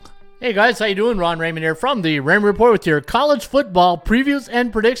Hey guys, how you doing? Ron Raymond here from the Raymond Report with your college football previews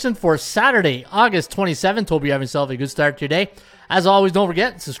and predictions for Saturday, August 27th. Hope you have yourself a good start to your day. As always, don't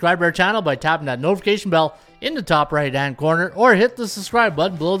forget, subscribe to our channel by tapping that notification bell in the top right-hand corner, or hit the subscribe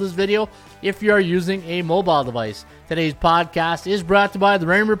button below this video if you are using a mobile device. Today's podcast is brought to you by the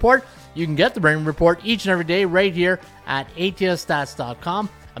Raymond Report. You can get the Raymond Report each and every day right here at atsstats.com.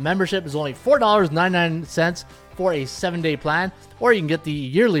 A membership is only $4.99 for a 7-day plan, or you can get the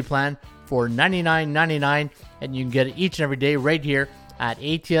yearly plan for $99.99, and you can get it each and every day right here at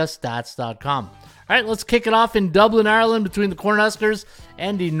atsstats.com. All right, let's kick it off in Dublin, Ireland, between the Cornhuskers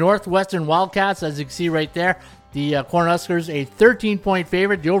and the Northwestern Wildcats. As you can see right there, the Cornhuskers a 13-point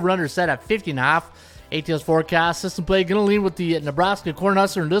favorite. The over-under set at 50.5. ATS forecast system play going to lean with the Nebraska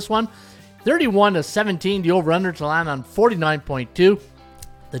Cornhusker in this one, 31-17. The over-under to land on 49.2.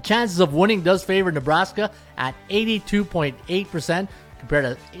 The chances of winning does favor Nebraska at 82.8% compared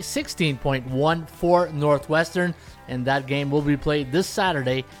to 16.1 for Northwestern, and that game will be played this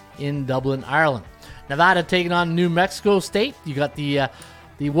Saturday in Dublin, Ireland. Nevada taking on New Mexico State. You got the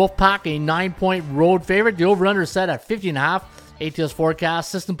Wolfpack, a 9-point road favorite. The over-under is set at 50.5. ATS forecast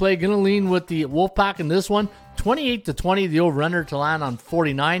system play going to lean with the Wolfpack in this one, 28-20. The over-under to land on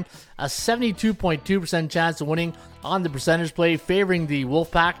 49. A 72.2% chance of winning on the percentage play, favoring the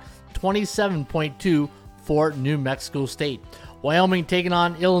Wolfpack, 27.2 for New Mexico State. Wyoming taking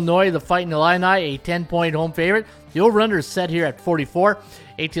on Illinois, the Fighting Illini, a 10-point home favorite. The over-under is set here at 44.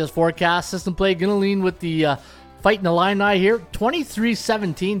 ATS forecast system play going to lean with the Fighting Illini here,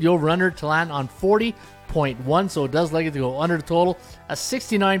 23-17. The over-under to land on 40.1, so it does like it to go under the total. A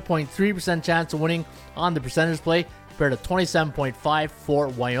 69.3% chance of winning on the percentage play compared to 27.5 for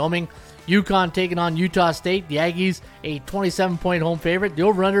Wyoming. UConn taking on Utah State. The Aggies, a 27-point home favorite. The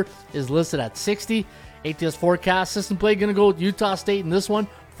over-under is listed at 60. ATS forecast system play going to go with Utah State in this one,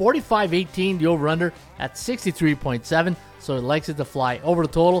 45-18. The over-under at 63.7, so it likes it to fly over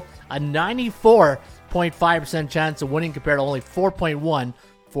the total. A 94.5% chance of winning compared to only 4.1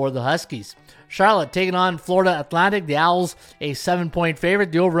 for the Huskies. Charlotte taking on Florida Atlantic. The Owls, a 7-point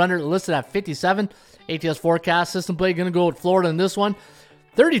favorite. The over-under listed at 57. ATS forecast system play going to go with Florida in this one,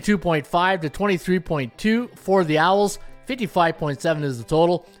 32.5 to 23.2 for the Owls. 55.7 is the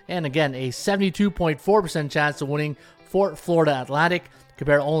total. And again, a 72.4% chance of winning for Florida Atlantic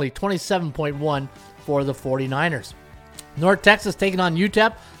compared to only 27.1 for the 49ers. North Texas taking on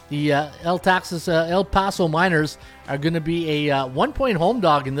UTEP. The El Paso Miners are going to be a 1-point home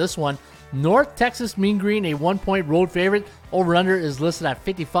dog in this one. North Texas Mean Green, a 1-point road favorite. Over-under is listed at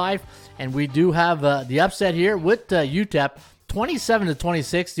 55. And we do have the upset here with UTEP,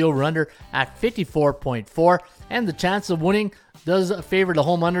 27-26. The over-under at 54.4. And the chance of winning does favor the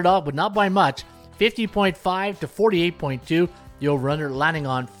home underdog, but not by much. 50.5 to 48.2. The over-under landing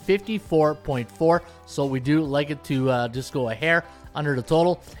on 54.4. So we do like it to just go a hair under the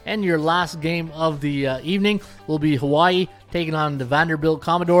total. And your last game of the evening will be Hawaii taking on the Vanderbilt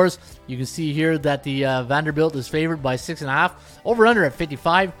Commodores. You can see here that the Vanderbilt is favored by 6.5. Over-under at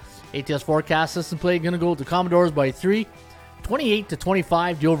 55. ATS forecast system play going to go with the Commodores by 3.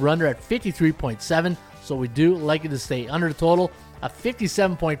 28-25. The over-under at 53.7. So we do like it to stay under the total. A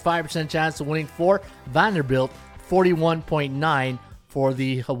 57.5% chance of winning for Vanderbilt. 41.9 for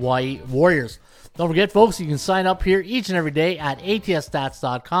the Hawaii Warriors. Don't forget, folks, you can sign up here each and every day at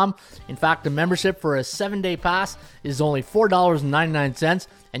atsstats.com. In fact, the membership for a 7-day pass is only $4.99,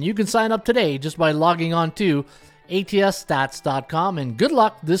 and you can sign up today just by logging on to atsstats.com. And good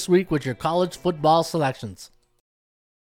luck this week with your college football selections.